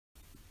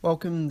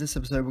Welcome. This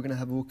episode we're going to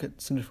have a look at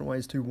some different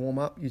ways to warm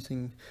up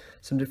using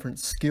some different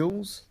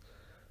skills.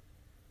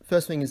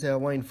 First thing is our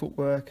Wayne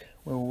footwork,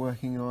 where we're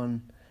working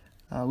on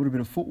a little bit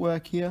of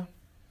footwork here.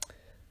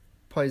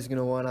 Players are going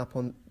to line up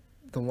on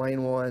the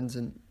Wayne lines,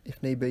 and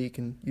if need be you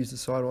can use the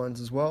side lines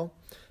as well.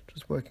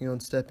 Just working on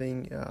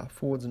stepping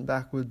forwards and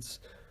backwards.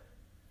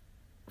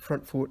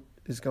 Front foot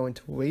is going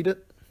to lead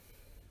it.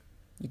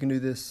 You can do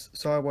this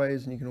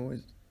sideways, and you can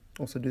always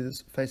also do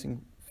this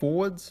facing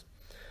forwards.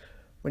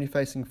 When you're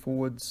facing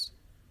forwards,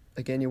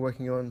 again, you're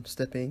working on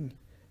stepping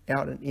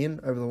out and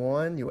in over the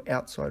line. Your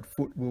outside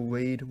foot will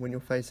lead when you're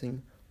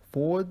facing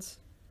forwards.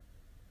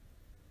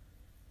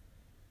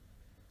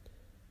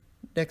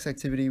 Next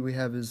activity we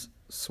have is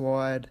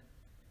slide,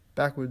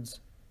 backwards,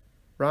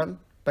 run.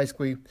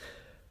 Basically,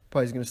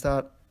 players are going to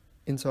start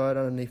inside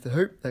underneath the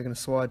hoop. They're going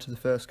to slide to the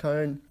first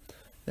cone,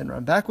 then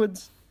run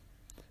backwards.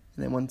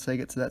 And then once they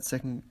get to that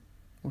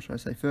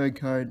third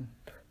cone,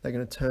 they're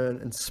going to turn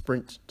and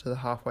sprint to the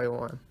halfway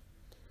line.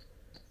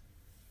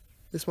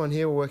 This one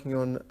here, we're working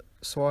on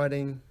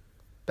sliding,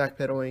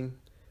 backpedaling,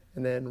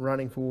 and then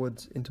running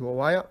forwards into a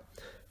layup.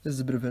 This is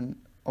a bit of an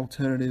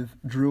alternative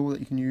drill that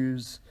you can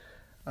use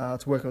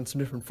to work on some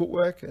different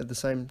footwork at the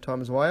same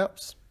time as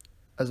layups,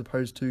 as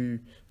opposed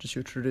to just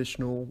your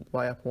traditional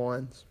layup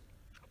lines.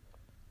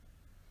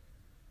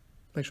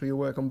 Make sure you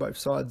work on both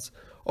sides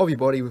of your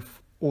body with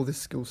all this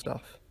skill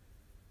stuff.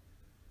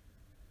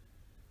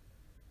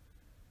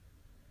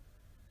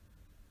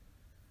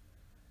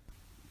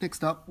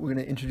 Next up, we're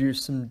going to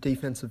introduce some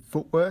defensive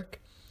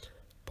footwork.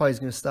 Player's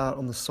going to start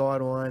on the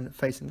sideline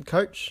facing the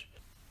coach.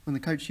 When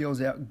the coach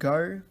yells out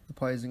go, the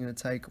players are going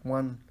to take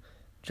one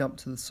jump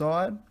to the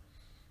side.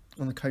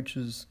 On the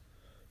coach's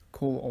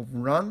call of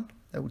run,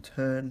 they will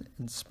turn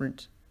and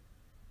sprint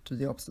to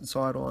the opposite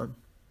sideline.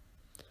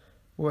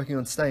 We're working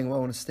on staying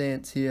well in a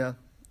stance here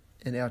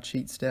in our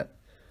cheat step.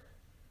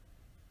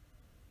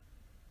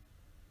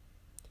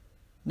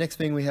 Next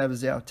thing we have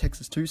is our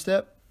Texas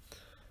two-step.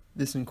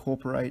 This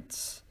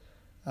incorporates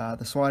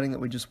the sliding that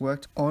we just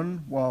worked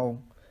on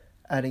while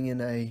adding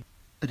in a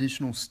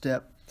additional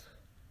step,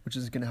 which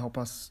is going to help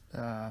us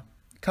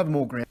cover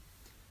more ground.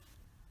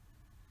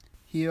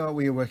 Here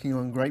we are working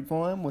on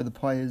grapevine, where the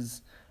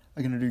players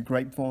are going to do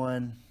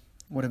grapevine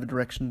whatever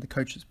direction the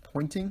coach is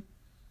pointing.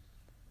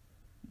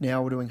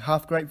 Now we're doing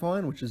half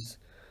grapevine, which is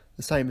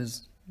the same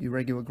as your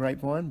regular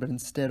grapevine, but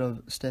instead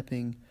of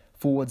stepping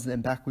forwards and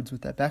then backwards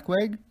with that back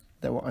leg,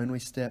 they will only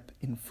step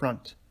in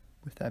front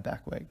with that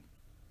back leg.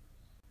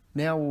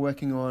 Now we're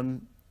working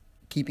on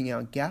keeping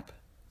our gap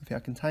with our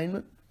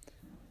containment.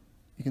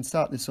 You can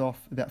start this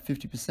off about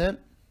 50%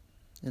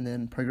 and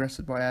then progress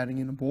it by adding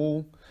in a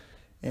ball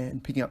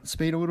and picking up the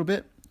speed a little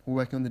bit. We're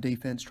working on the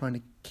defense, trying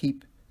to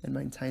keep and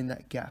maintain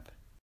that gap.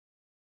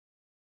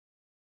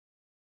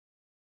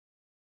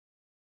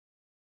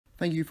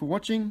 Thank you for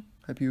watching.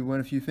 Hope you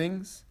learned a few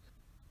things.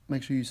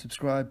 Make sure you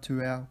subscribe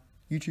to our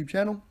YouTube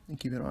channel and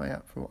keep an eye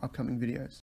out for upcoming videos.